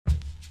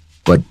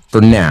But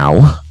for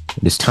now,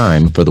 it is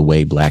time for the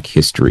Way Black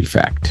History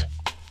Fact.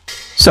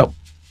 So,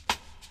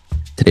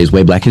 today's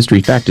Way Black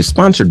History Fact is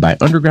sponsored by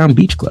Underground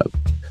Beach Club.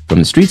 From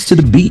the streets to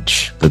the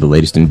beach. For the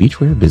latest in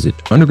beachwear, visit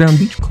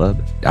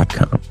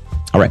undergroundbeachclub.com.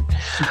 All right.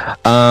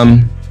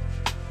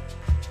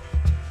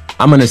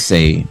 I'm going to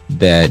say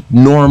that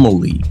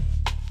normally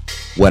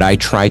what I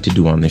try to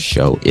do on this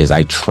show is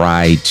I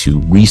try to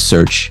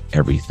research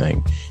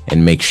everything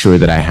and make sure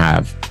that I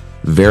have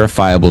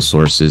verifiable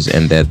sources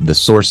and that the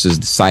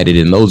sources cited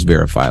in those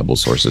verifiable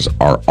sources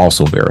are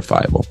also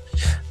verifiable.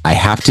 I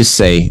have to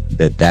say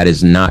that that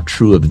is not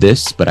true of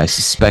this, but I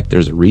suspect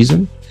there's a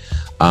reason.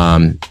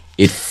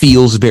 It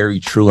feels very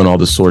true, and all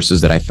the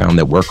sources that I found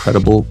that were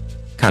credible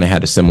kind of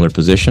had a similar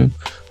position,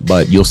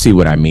 but you'll see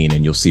what I mean,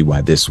 and you'll see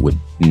why this would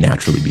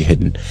naturally be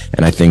hidden.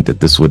 And I think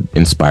that this would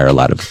inspire a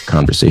lot of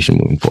conversation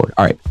moving forward.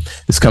 All right.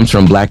 This comes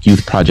from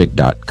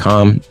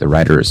blackyouthproject.com. The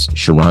writer is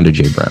Sharonda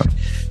J. Brown.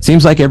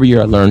 Seems like every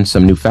year I learn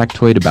some new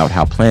factoid about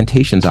how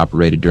plantations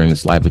operated during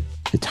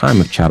the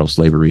time of chattel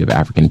slavery of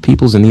African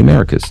peoples in the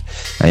Americas.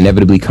 I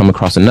inevitably come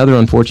across another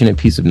unfortunate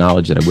piece of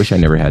knowledge that I wish I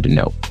never had to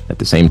know. At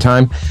the same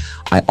time,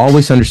 I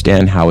always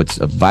understand how it's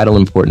of vital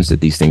importance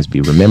that these things be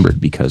remembered,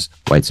 because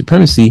white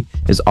supremacy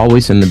is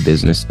always in the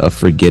business of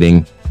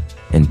forgetting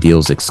and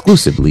deals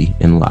exclusively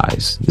in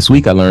lies. This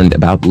week I learned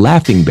about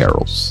laughing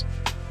barrels.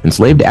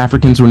 Enslaved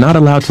Africans were not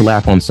allowed to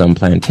laugh on some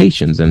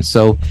plantations, and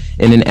so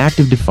in an act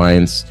of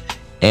defiance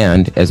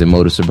and as a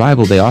mode of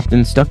survival, they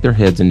often stuck their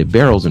heads into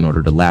barrels in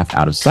order to laugh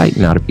out of sight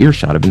and out of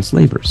earshot of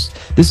enslavers.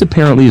 This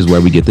apparently is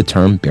where we get the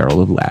term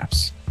barrel of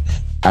laughs.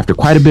 After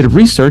quite a bit of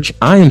research,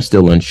 I am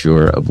still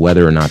unsure of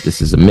whether or not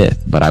this is a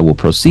myth, but I will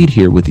proceed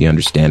here with the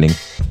understanding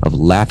of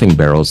laughing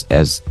barrels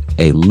as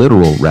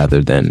literal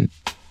rather than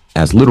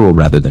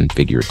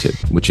figurative,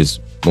 which is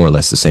more or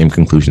less the same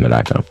conclusion that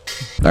I come.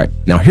 All right,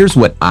 now here's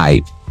what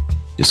I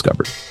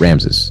discovered.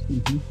 Ramses.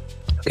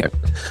 Okay.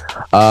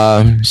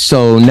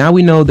 So now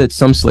we know that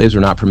some slaves were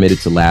not permitted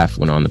to laugh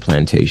when on the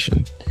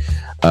plantation.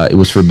 It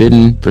was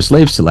forbidden for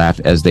slaves to laugh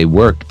as they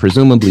worked,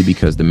 presumably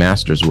because the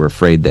masters were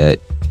afraid that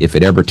if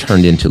it ever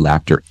turned into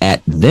laughter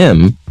at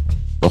them,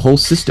 the whole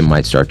system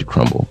might start to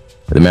crumble.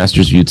 The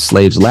masters viewed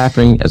slaves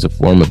laughing as a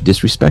form of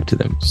disrespect to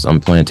them. Some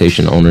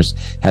plantation owners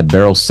had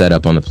barrels set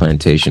up on the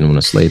plantation. When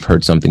a slave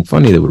heard something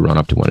funny, they would run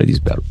up to one of these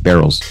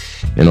barrels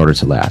in order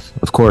to laugh.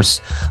 Of course,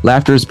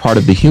 laughter is part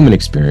of the human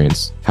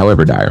experience,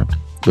 however dire.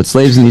 But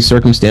slaves in these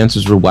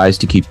circumstances were wise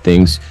to keep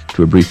things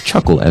to a brief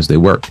chuckle as they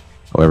worked.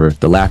 However, if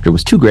the laughter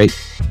was too great,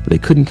 but they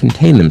couldn't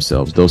contain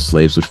themselves, those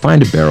slaves would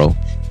find a barrel,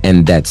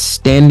 and that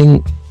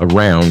standing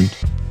around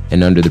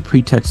and under the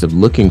pretext of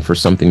looking for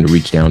something to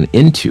reach down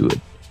into it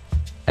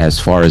as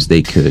far as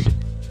they could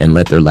and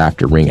let their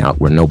laughter ring out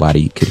where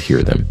nobody could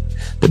hear them.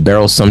 The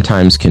barrels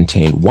sometimes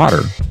contained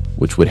water,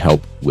 which would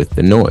help with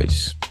the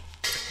noise.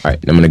 All right,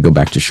 I'm going to go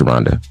back to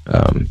Sharonda.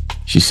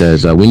 She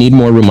says, we need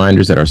more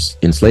reminders that our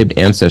enslaved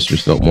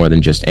ancestors felt more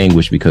than just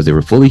anguish because they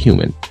were fully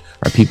human.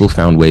 Our people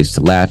found ways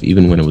to laugh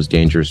even when it was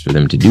dangerous for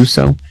them to do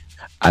so.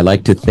 I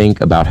like to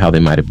think about how they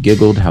might have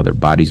giggled, how their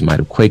bodies might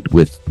have quaked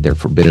with their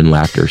forbidden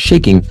laughter,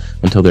 shaking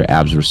until their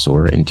abs were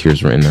sore and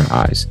tears were in their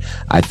eyes.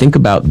 I think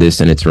about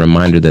this, and it's a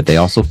reminder that they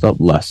also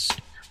felt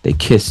lust. They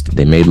kissed,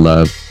 they made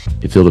love,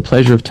 they feel the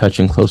pleasure of touch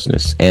and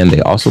closeness, and they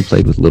also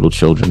played with little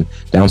children,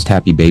 bounced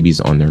happy babies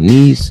on their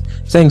knees,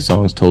 sang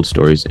songs, told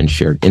stories, and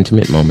shared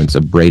intimate moments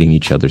of braiding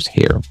each other's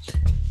hair.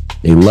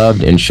 They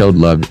loved and showed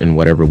love in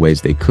whatever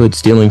ways they could,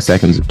 stealing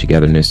seconds of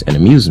togetherness and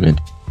amusement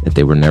that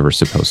they were never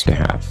supposed to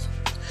have.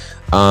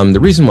 The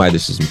reason why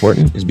this is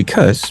important is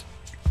because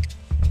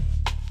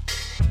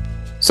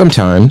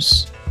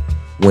sometimes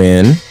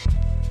when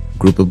a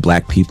group of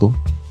black people,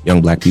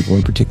 young black people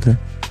in particular,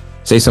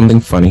 say something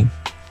funny,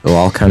 they'll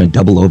all kind of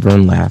double over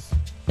and laugh,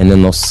 and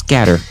then they'll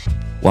scatter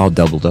while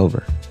doubled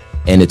over.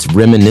 And it's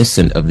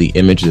reminiscent of the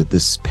image that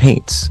this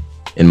paints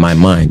in my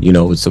mind. You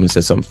know, when someone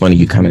says something funny,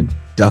 you kind of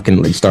duck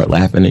and you start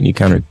laughing and you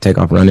kind of take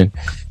off running,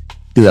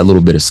 do that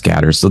little bit of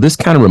scatter. So this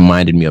kind of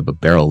reminded me of a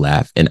barrel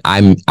laugh, and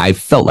I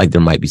felt like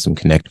there might be some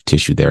connective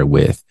tissue there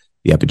with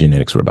the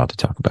epigenetics we're about to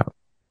talk about.